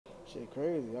Shit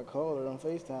crazy. I called her on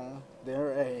FaceTime. Then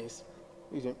her ass.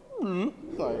 He said,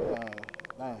 like,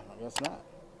 damn, I guess not.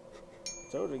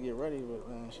 Told her to get ready, but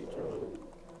man, she tripping.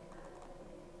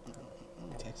 You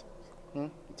text her? Hmm?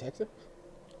 You text her?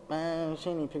 Man, she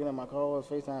ain't even picking up my calls.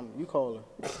 FaceTime. You call her.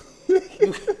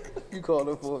 you call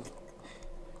her for me.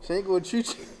 She ain't gonna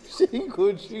treat you. She ain't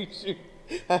gonna treat you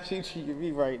how she treating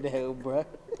me right now, bruh.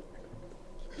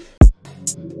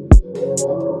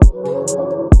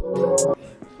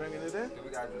 Bringing it in? Do we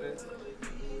gotta do this?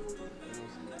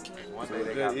 One day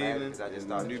they got mad because I just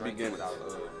started new drinking beginnings. without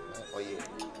oh yeah.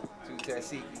 To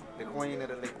Tesehki, the queen of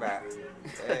the lick back.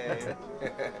 Hey.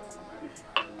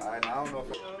 Alright, now I don't know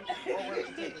if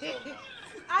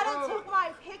I done took my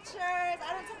pictures.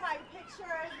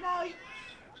 No.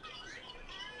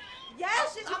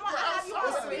 Yes, I'm gonna have you on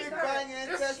it's the Big research. Banga and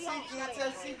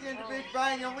Tesehki and the Big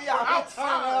Bang, and we out here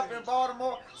turning up in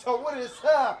Baltimore. So what is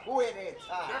up? Who in that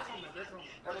time?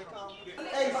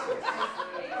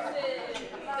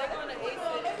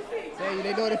 Hey,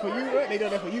 they doing it for you, right? They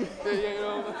doing it for you.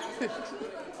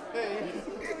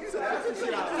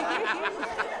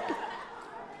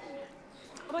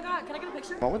 Oh my God, can I get a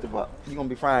picture? What the fuck? You gonna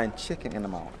be frying chicken in the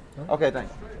morning? Okay,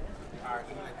 thanks.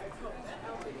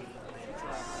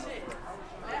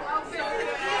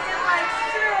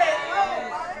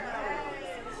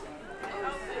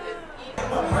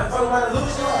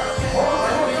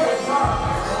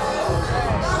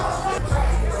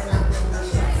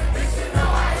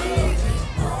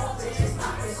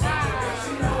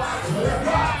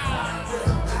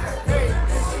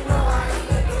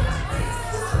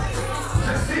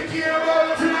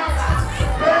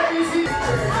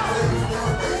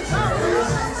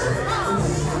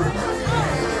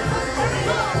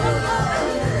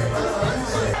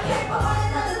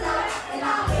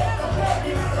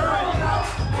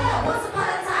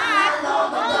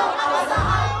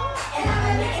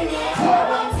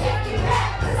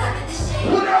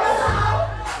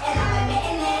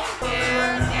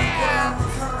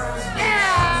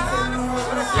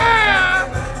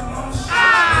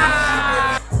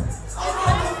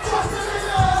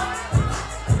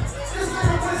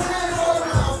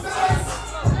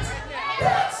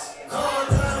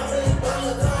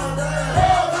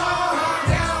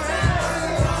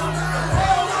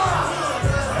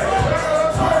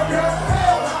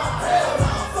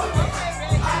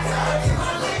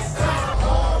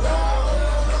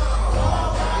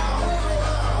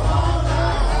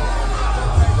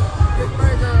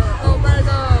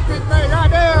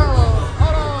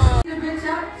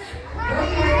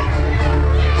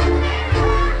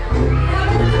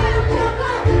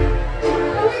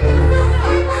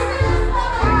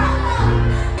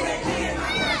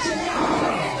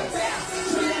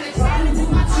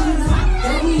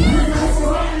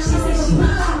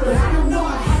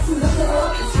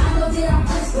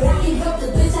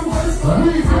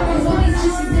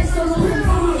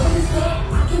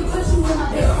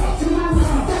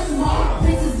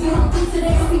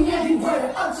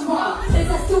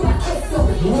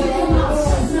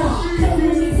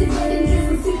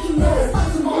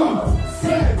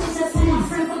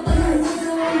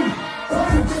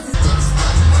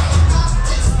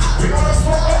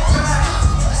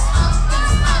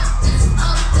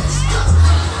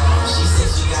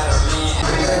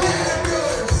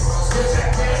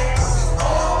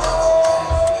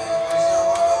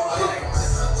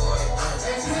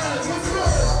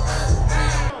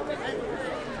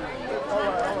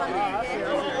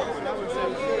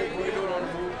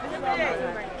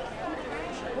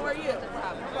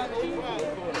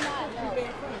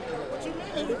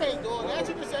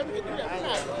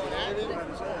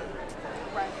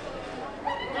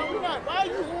 Why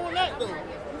you doing that though?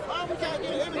 Why we can't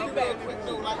get an interview real quick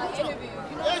though? Like,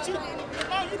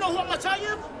 you know who I'm gonna tell you?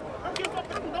 I don't give a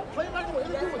fuck. Don't play like you want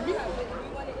to interview with me.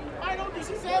 I don't think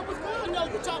she said what's good. No,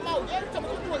 you talking about, you talking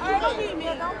about what you doing.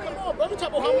 Come on, bro. You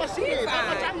talking about how much she is. How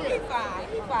much I is.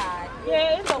 He fine.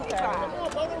 Yeah, it's okay. Come on,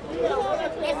 bro.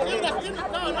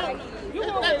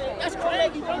 That's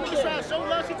crazy, bro. She's trying to show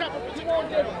love. She talking about you gonna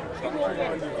get it. You gonna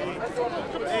get it.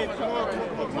 Hey, come on.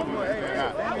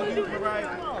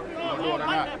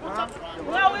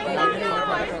 No, it's not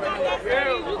that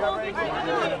serious. You gonna get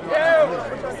it.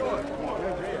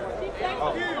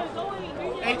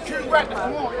 Hey, Q-Rap,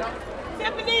 come on, y'all.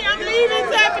 Tiffany, I'm leaving,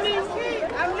 Tiffany.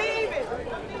 I'm leaving.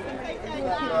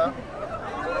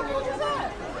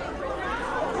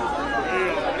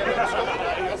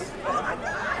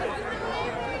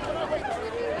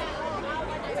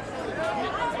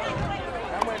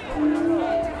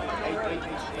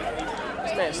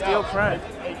 This man still crying.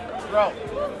 Bro.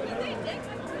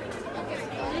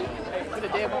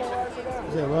 dead body.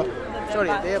 You said what? Shorty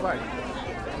a dead body.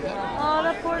 Oh,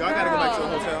 that poor girl. I gotta go back to the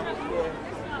hotel.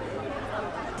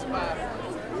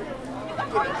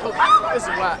 This is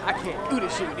why I can't do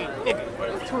this shit with these niggas,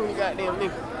 bro. Too many goddamn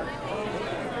niggas.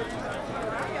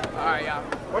 Alright, y'all.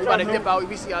 We about to dip out.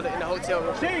 We see y'all in the hotel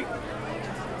room.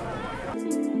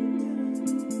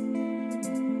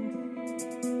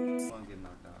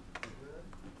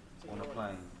 On the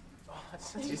plane.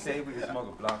 She said we could smoke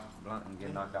a blunt and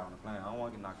get knocked out on the plane. I don't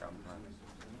want to get knocked out on the plane.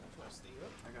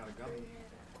 I gotta go.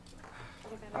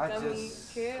 I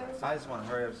just want to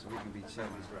hurry up so we can be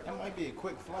chilling. That might be a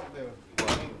quick flight though.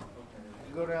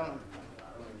 You go down.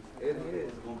 It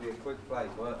is going to be a quick flight,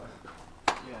 but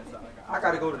I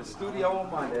got to go to the studio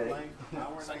on Monday.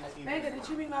 Banga, did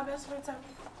you meet my best friend, Tommy?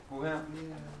 Who, him?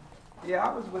 Yeah,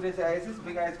 I was with his ass. This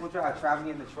big ass gonna try to travel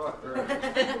me in the truck early.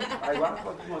 Like, why the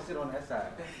fuck you gonna sit on that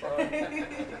side?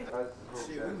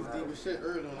 Shit, we was deep as shit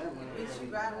early on that one.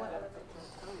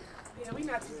 Yeah, we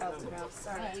not too out to now.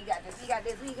 Sorry. We got this, we got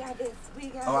this, we got this, we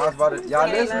got this. Oh, I was about to. Y'all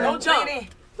listening? Don't jump.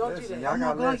 Don't do Listen, that. y'all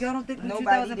got listen. Y'all don't think we Nobody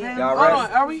 2,000 did. pounds? Y'all Hold ready?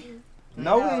 on, are we?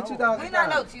 No, we ain't 2,000. We not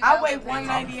no 2,000. I weigh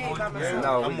 198 by myself.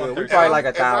 No, we good. We probably like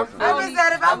 1,000. I just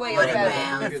said if I weigh 40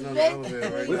 pounds.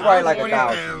 We probably like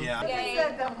 1,000.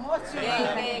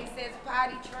 Gang says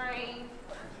potty train.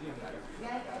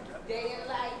 Day and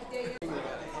light, day and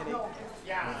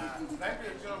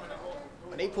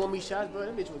When they pulled me shots, bro,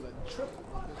 that bitch was a triple.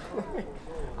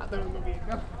 I thought it was gonna be a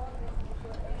couple.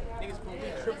 Niggas pulled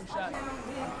me triple shots.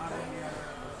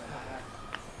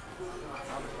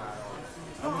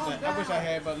 I wish I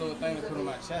had my little thing to put on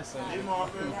my chest. So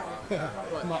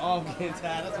my arm getting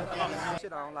tired. That's what I'm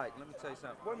Shit I don't like. Let me tell you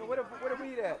something. Wait a minute, where the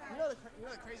weed at? You know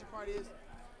the crazy part is?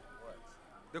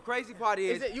 The crazy part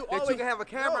is that you you always- can have a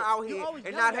camera no, out you here always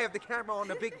and yell not that. have the camera on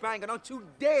the Big Bang. Don't you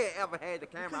dare ever have the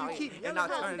camera you out here keep and not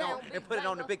yelling turn it on and put it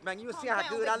on the Big Bang. You see how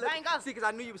good I look? See, because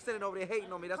I knew you were sitting over there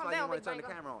hating on me. That's why I didn't want to turn the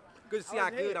camera on. Good to see how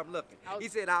good I'm looking. He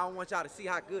said, I don't want y'all to see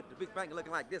how good the Big Bang is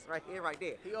looking like this right here, right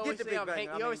there. He always Get the say Big I'm Bang.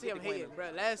 hating. He always say I'm hating,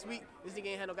 bro. Last week, this nigga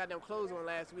ain't had no goddamn clothes on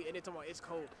last week, and they talking about it's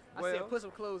cold. I Well, said put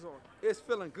some clothes on. It's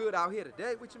feeling good out here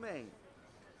today. What you mean?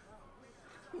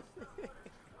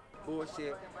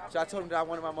 Bullshit. So I told him that I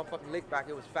wanted my motherfucking lick back.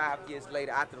 It was 5 years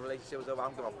later after the relationship was over. I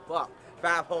don't give a fuck.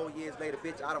 5 whole years later,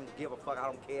 bitch, I don't give a fuck. I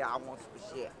don't care. I want some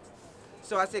shit.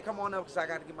 So I said, come on up, because I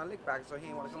got to get my lick back. So he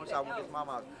didn't want to come, so I went to his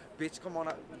mama house. Bitch, come on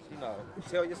up. You know,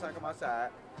 tell your son come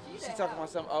outside. She talking about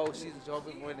something, oh, she's a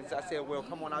Jehovah's Witness. I said, well,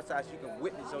 come on outside so you can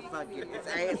witness your son get his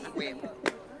ass whipped.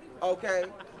 Okay,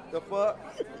 the fuck?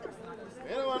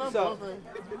 So,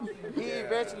 he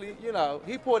eventually, you know,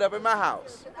 he pulled up in my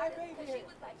house.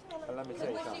 Let me tell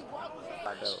you something.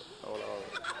 Hold on.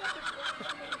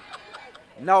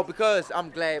 No, because I'm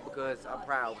glad, because I'm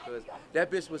proud, because that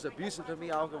bitch was abusive to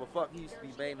me. I don't give a fuck. He used to be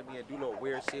banging to me and do little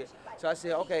weird shit. So I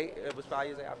said, okay, it was 5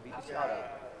 years later, I beat the shit out of her.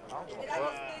 I don't give a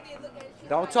fuck.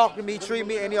 Don't talk to me, treat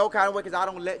me any old kind of way, because I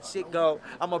don't let shit go.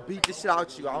 I'm going to beat the shit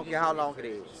out you. I don't care how long it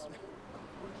is.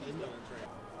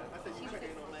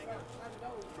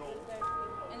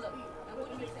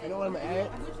 You know what I'm gonna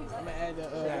add? I'm gonna add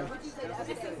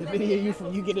the video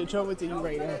you get in trouble till you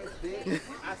right now.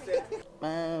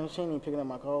 Man, she ain't even picking up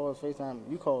my calls. FaceTime.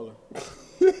 You call her.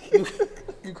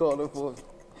 you call her for me.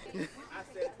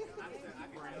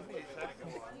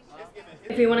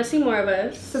 If you want to see more of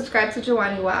us, subscribe to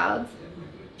Juwanuwild.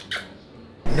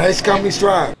 Nice company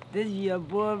strong. This is your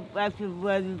boy,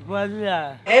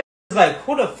 brother. It's like,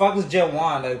 who the fuck is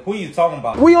Juwan? Like, who you talking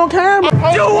about? We on camera.